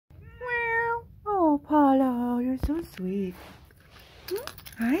you're so sweet.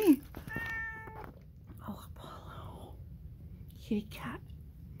 Hi. Oh, Apollo. Kitty cat.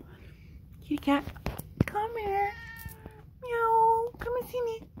 Kitty cat. Come here. Meow. Come and see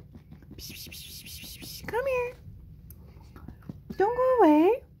me. Come here. Don't go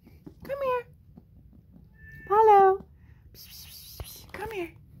away. Come here. Apollo. Come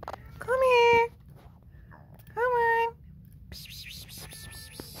here. Come here. Come on.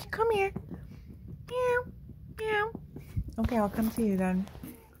 Come here. Meow. Meow. Okay, I'll come see you then.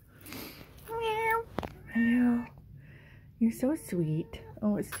 Meow. Hello. You're so sweet.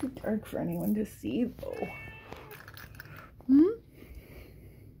 Oh, it's too dark for anyone to see though.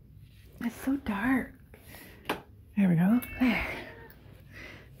 It's so dark. There we go. There.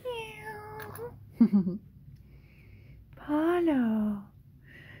 Meow. Apollo.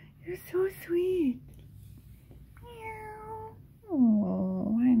 You're so sweet. Meow.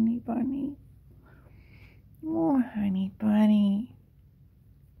 Oh, honey bunny. Oh, honey bunny.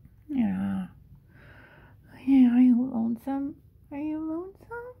 Yeah. Yeah, are you lonesome? Are you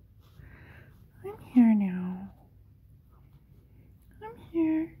lonesome? I'm here now. I'm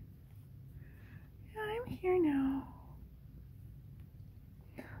here. Yeah, I'm here now.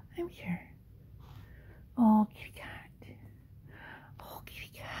 I'm here. Oh, kitty cat. Oh,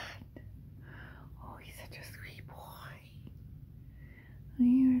 kitty cat. Oh, he's such a sweet boy. Are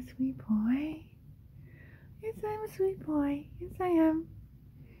you a sweet boy? Yes, I'm a sweet boy. Yes, I am.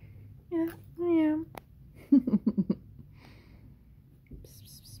 Yes, I am. Come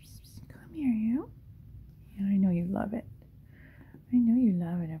here, you. Yeah, I know you love it. I know you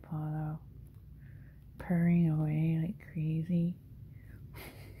love it, Apollo. Purring away like crazy.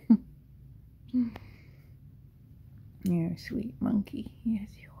 You're a sweet monkey.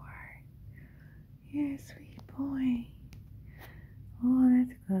 Yes, you are.